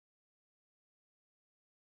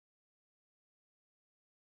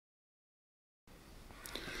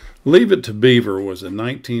Leave It to Beaver was a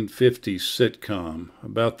 1950s sitcom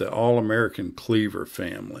about the all-American Cleaver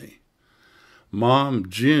family. Mom,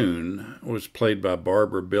 June, was played by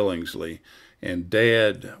Barbara Billingsley, and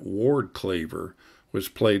Dad, Ward Cleaver, was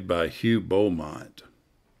played by Hugh Beaumont.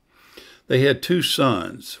 They had two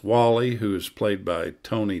sons, Wally, who was played by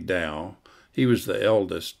Tony Dow. He was the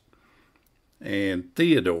eldest, and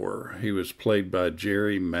Theodore, he was played by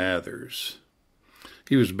Jerry Mathers.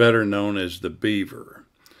 He was better known as the Beaver.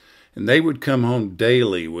 And they would come home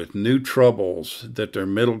daily with new troubles that their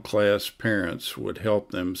middle-class parents would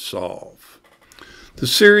help them solve. The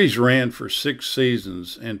series ran for 6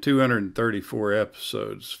 seasons and 234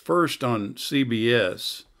 episodes, first on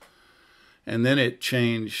CBS, and then it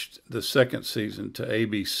changed the second season to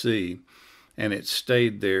ABC, and it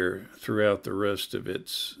stayed there throughout the rest of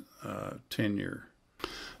its tenure.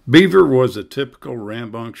 Beaver was a typical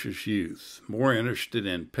rambunctious youth, more interested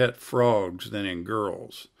in pet frogs than in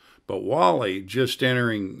girls. But Wally, just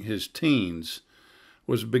entering his teens,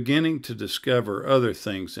 was beginning to discover other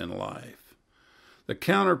things in life. The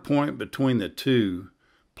counterpoint between the two,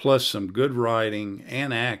 plus some good writing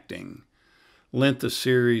and acting, lent the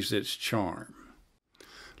series its charm.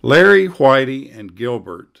 Larry, Whitey, and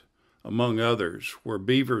Gilbert, among others, were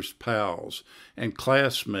Beaver's pals and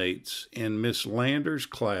classmates in Miss Lander's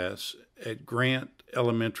class at Grant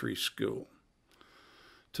Elementary School.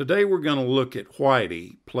 Today we're going to look at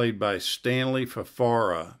Whitey, played by Stanley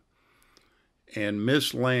Fafara, and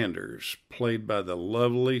Miss Landers, played by the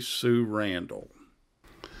lovely Sue Randall.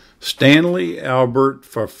 Stanley Albert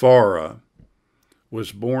Fafara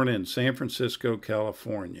was born in San Francisco,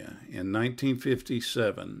 California in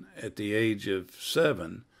 1957. At the age of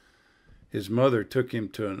 7, his mother took him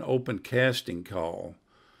to an open casting call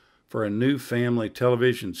for a new family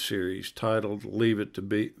television series titled Leave It to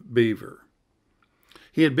Beaver.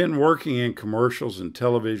 He had been working in commercials and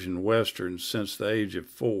television westerns since the age of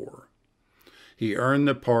 4. He earned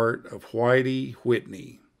the part of Whitey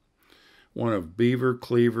Whitney, one of Beaver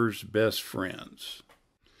Cleaver's best friends.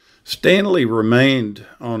 Stanley remained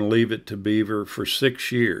on Leave It to Beaver for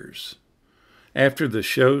 6 years. After the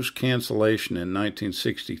show's cancellation in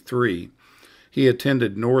 1963, he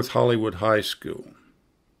attended North Hollywood High School.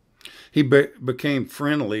 He became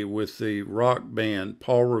friendly with the rock band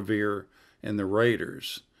Paul Revere and the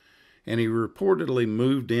Raiders, and he reportedly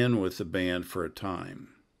moved in with the band for a time.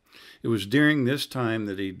 It was during this time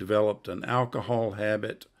that he developed an alcohol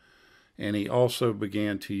habit, and he also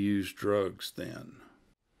began to use drugs then.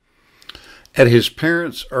 At his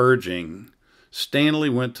parents' urging, Stanley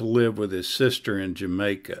went to live with his sister in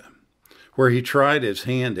Jamaica, where he tried his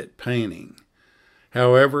hand at painting.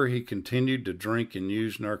 However, he continued to drink and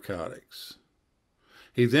use narcotics.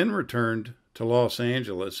 He then returned to Los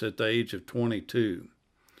Angeles at the age of 22,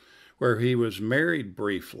 where he was married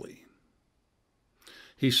briefly.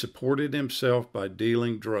 He supported himself by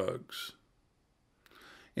dealing drugs.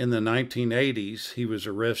 In the 1980s, he was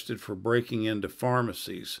arrested for breaking into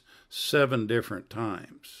pharmacies 7 different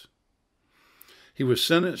times. He was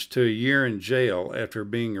sentenced to a year in jail after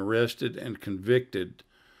being arrested and convicted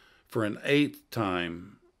for an 8th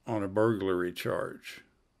time on a burglary charge.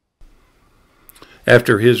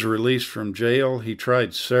 After his release from jail, he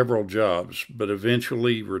tried several jobs, but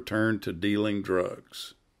eventually returned to dealing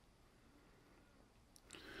drugs.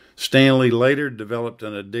 Stanley later developed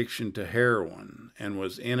an addiction to heroin and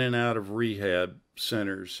was in and out of rehab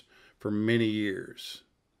centers for many years.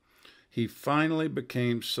 He finally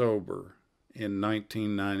became sober in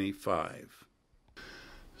 1995.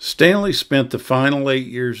 Stanley spent the final 8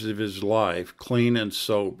 years of his life clean and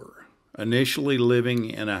sober, initially living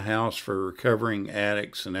in a house for recovering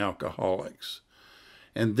addicts and alcoholics,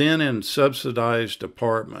 and then in subsidized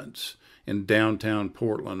apartments in downtown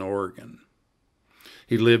Portland, Oregon.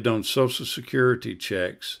 He lived on Social Security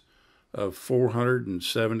checks of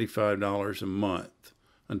 $475 a month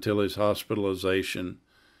until his hospitalization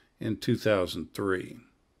in 2003.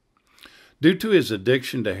 Due to his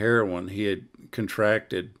addiction to heroin, he had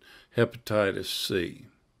contracted hepatitis C.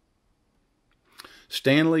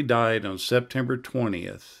 Stanley died on September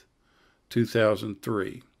 20th,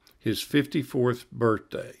 2003, his 54th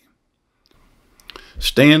birthday.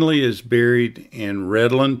 Stanley is buried in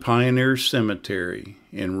Redland Pioneer Cemetery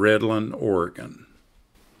in Redland, Oregon.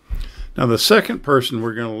 Now, the second person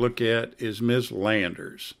we're going to look at is Miss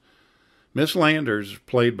Landers. Miss Landers is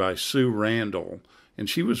played by Sue Randall, and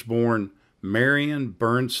she was born Marion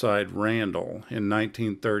Burnside Randall in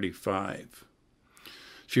 1935.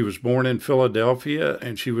 She was born in Philadelphia,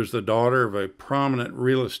 and she was the daughter of a prominent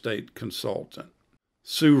real estate consultant.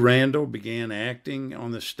 Sue Randall began acting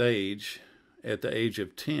on the stage at the age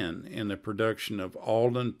of 10 in the production of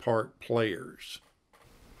Alden Park Players.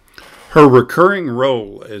 Her recurring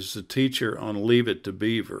role as the teacher on Leave It to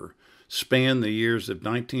Beaver spanned the years of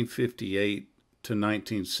 1958 to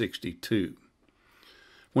 1962,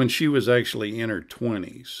 when she was actually in her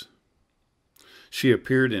 20s. She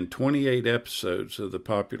appeared in 28 episodes of the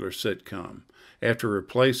popular sitcom after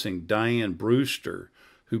replacing Diane Brewster,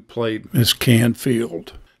 who played Miss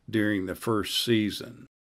Canfield during the first season.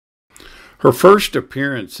 Her first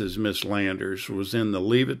appearance as Miss Landers was in the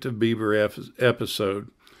Leave It to Beaver episode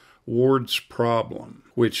Ward's Problem,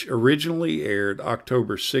 which originally aired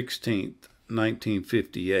October 16,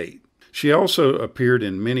 1958. She also appeared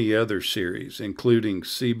in many other series, including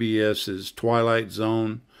CBS's Twilight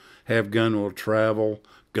Zone, Have Gun Will Travel,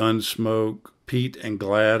 Gunsmoke, Pete and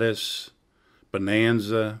Gladys,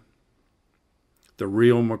 Bonanza, The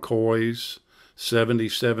Real McCoys,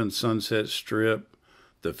 77 Sunset Strip,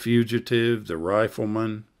 The Fugitive, The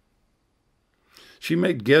Rifleman. She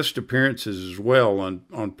made guest appearances as well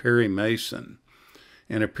on Perry Mason,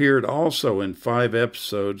 and appeared also in 5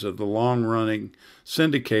 episodes of the long-running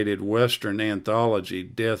syndicated Western anthology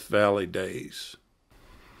Death Valley Days.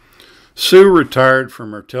 Sue retired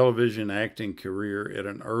from her television acting career at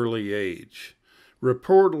an early age,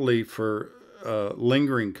 reportedly for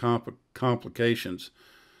lingering complications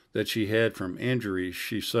that she had from injuries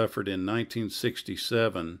she suffered in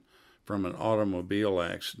 1967 from an automobile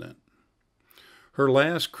accident. Her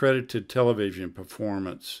last credited television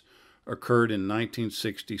performance occurred in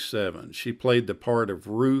 1967. She played the part of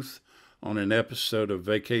Ruth on an episode of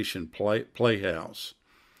Vacation Playhouse,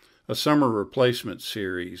 a summer replacement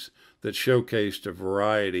series that showcased a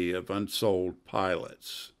variety of unsold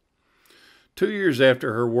pilots. 2 years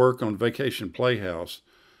after her work on Vacation Playhouse,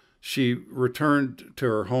 she returned to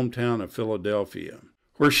her hometown of Philadelphia,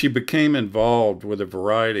 where she became involved with a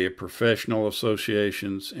variety of professional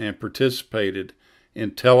associations and participated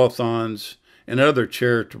in telethons and other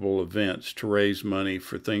charitable events to raise money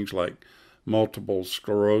for things like multiple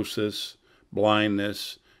sclerosis,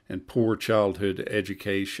 blindness, and poor childhood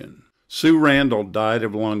education. Sue Randall died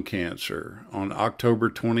of lung cancer on October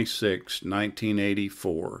 26,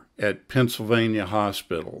 1984, at Pennsylvania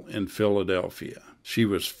Hospital in Philadelphia. She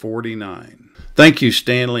was 49. Thank you,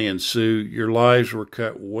 Stanley and Sue. Your lives were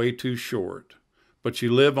cut way too short, but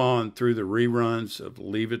you live on through the reruns of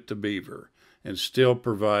Leave It to Beaver and still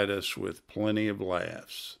provide us with plenty of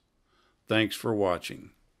laughs. Thanks for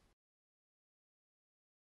watching.